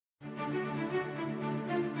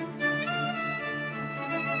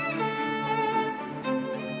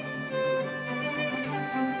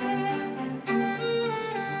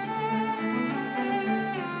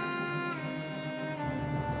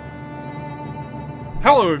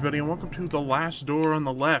Hello everybody and welcome to The Last Door on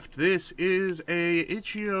the Left. This is a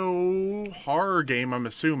itch.io horror game, I'm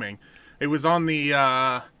assuming. It was on the,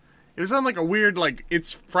 it was on like a weird, like,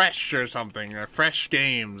 it's fresh or something, or fresh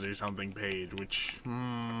games or something page, which,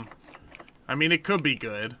 I mean, it could be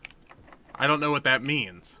good. I don't know what that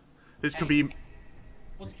means. This could be...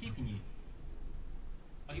 What's keeping you?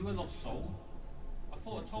 Are you a lost soul? I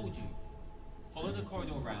thought I told you. Follow the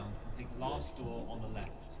corridor round and take the last door on the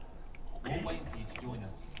left. Okay. We're waiting for you to join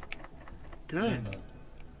us. Good. Remember,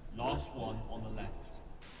 last one on the left.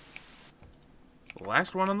 The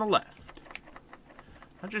last one on the left.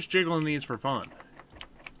 I'm just jiggling these for fun.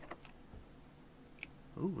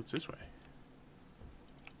 Ooh, what's this way?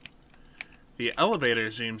 The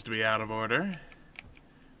elevator seems to be out of order.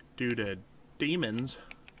 Due to demons.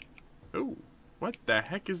 Ooh, what the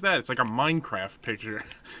heck is that? It's like a Minecraft picture.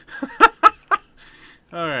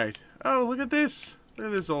 Alright. Oh, look at this. Look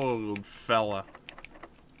at this old fella.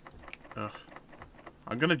 Ugh.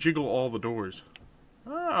 I'm gonna jiggle all the doors.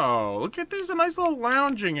 Oh, look at this. A nice little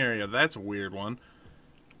lounging area. That's a weird one.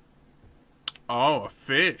 Oh, a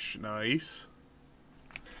fish. Nice.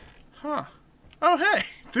 Huh. Oh, hey.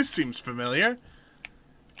 This seems familiar.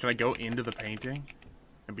 Can I go into the painting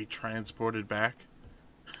and be transported back?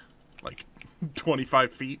 Like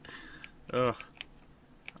 25 feet? Ugh.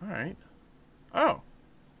 Alright. Oh.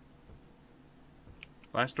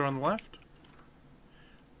 Last door on the left?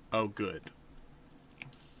 Oh, good.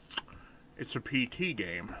 It's a PT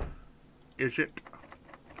game. Is it?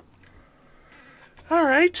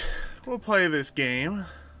 Alright. We'll play this game.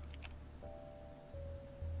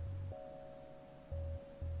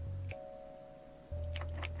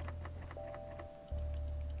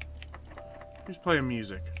 Who's playing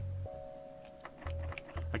music?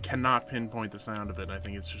 I cannot pinpoint the sound of it. I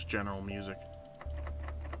think it's just general music.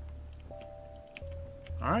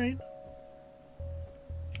 Alright.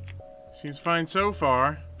 Seems fine so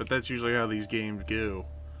far, but that's usually how these games go.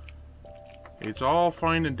 It's all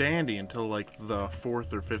fine and dandy until like the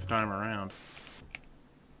 4th or 5th time around.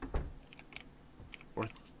 Or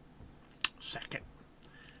second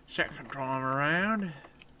time around.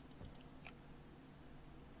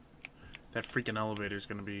 That freaking elevator is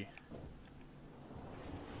gonna be...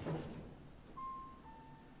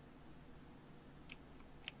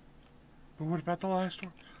 But what about the last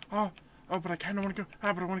one? Oh, but I kind of want to go.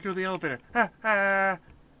 But I want to go to the elevator. I'm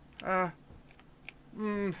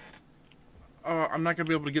not gonna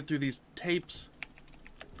be able to get through these tapes.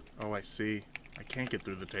 Oh, I see. I can't get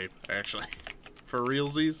through the tape, actually. For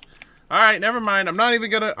realsies. Alright, never mind. I'm not even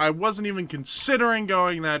gonna... I wasn't even considering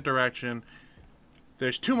going that direction.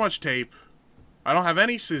 There's too much tape. I don't have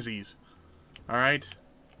any sizzies. Alright?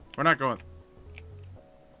 We're not going...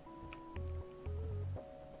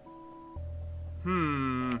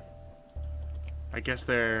 I guess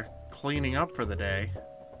they're cleaning up for the day.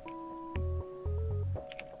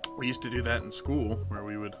 We used to do that in school, where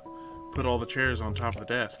we would put all the chairs on top of the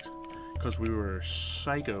desks, because we were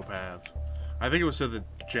psychopaths. I think it was so the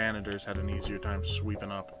janitors had an easier time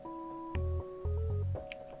sweeping up.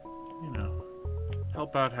 You know,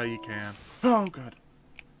 help out how you can. Oh, God.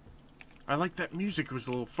 I like that music. It was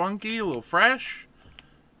a little funky, a little fresh.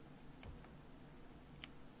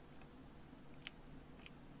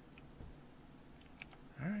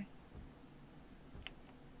 Alright.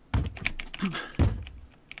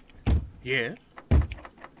 Yeah.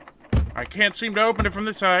 I can't seem to open it from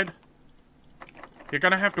this side. You're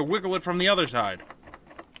gonna have to wiggle it from the other side.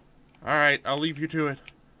 Alright, I'll leave you to it.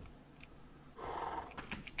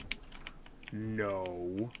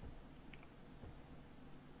 No.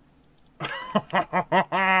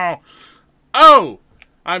 Oh!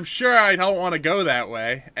 I'm sure I don't want to go that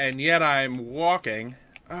way, and yet I'm walking.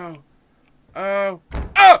 Oh.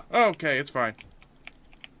 Okay, it's fine.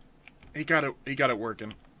 He got it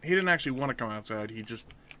working. He didn't actually want to come outside, he just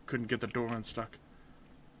couldn't get the door unstuck.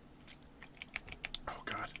 Oh,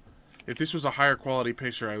 God. If this was a higher quality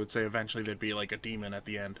picture, I would say eventually there'd be like a demon at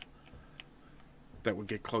the end that would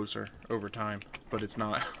get closer over time, but it's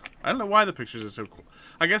not. I don't know why the pictures are so cool.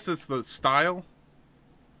 I guess it's the style.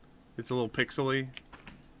 It's a little pixely,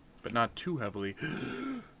 but not too heavily.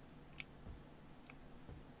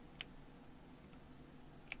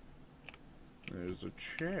 There's a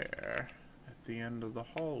chair at the end of the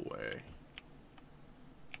hallway.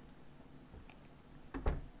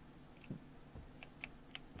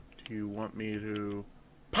 Do you want me to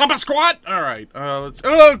pump a squat? Alright, let's...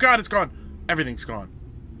 Oh, God, it's gone. Everything's gone.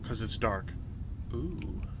 Because it's dark.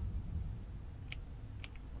 Ooh.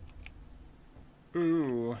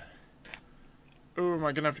 Ooh. Ooh, am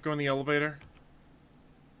I gonna have to go in the elevator?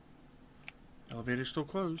 Elevator's still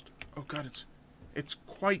closed. Oh, God, it's... It's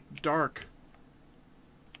quite dark.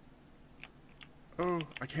 Oh,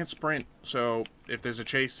 I can't sprint, so if there's a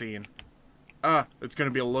chase scene, it's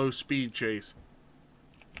gonna be a low-speed chase.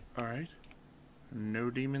 Alright. No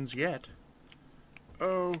demons yet.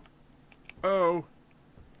 Oh. Oh.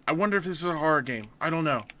 I wonder if this is a horror game. I don't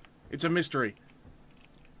know. It's a mystery.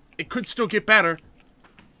 It could still get better.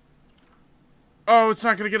 Oh, it's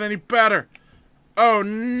not gonna get any better. Oh,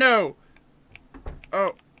 no.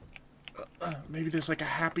 Oh. Maybe there's like a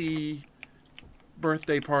happy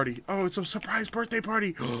birthday party. Oh, it's a surprise birthday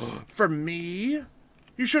party. For me?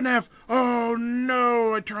 You shouldn't have. Oh,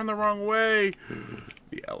 no. I turned the wrong way.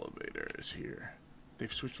 The elevator is here.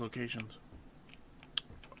 They've switched locations.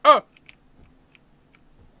 Oh!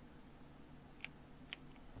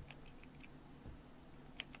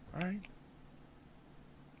 Alright.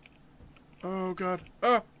 Oh, God.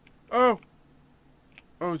 Oh! Oh!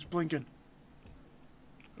 Oh, it's blinking.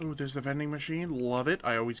 Oh, there's the vending machine. Love it.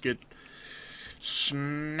 I always get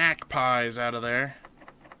snack pies out of there.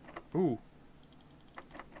 Ooh.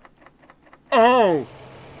 Oh!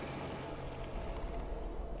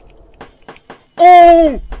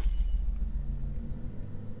 Oh!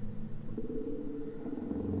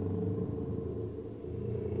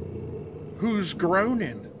 Who's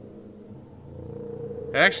groaning?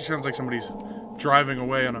 It actually sounds like somebody's driving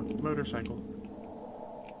away on a motorcycle.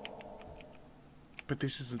 But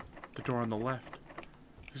this isn't the door on the left.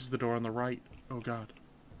 This is the door on the right. Oh God.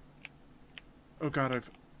 Oh God,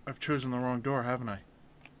 I've chosen the wrong door, haven't I?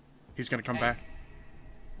 He's gonna come back.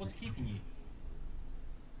 What's keeping you?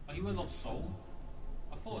 Are you a lost soul?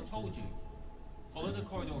 I thought I told you. Follow the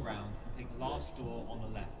corridor round and take the last door on the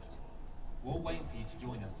left. We're all waiting for you to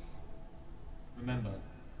join us. Remember,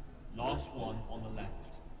 last one on the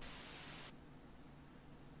left.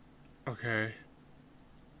 Okay.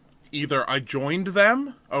 Either I joined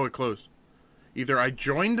them. Oh, it closed. Either I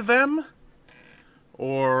joined them,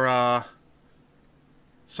 or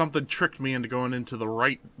something tricked me into going into the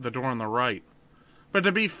door on the right. But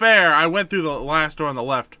to be fair, I went through the last door on the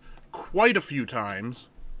left quite a few times.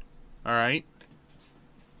 All right.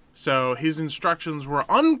 So his instructions were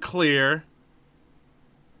unclear,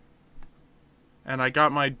 and I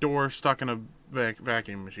got my door stuck in a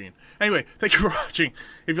vacuum machine. Anyway, thank you for watching.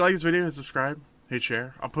 If you like this video, hit subscribe, hit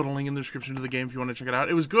share. I'll put a link in the description to the game if you want to check it out.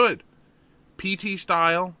 It was good. PT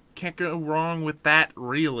style. Can't go wrong with that,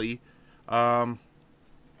 really.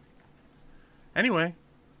 Anyway,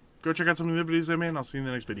 go check out some of the videos I made, and I'll see you in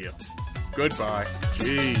the next video. Goodbye.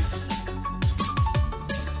 Jeez.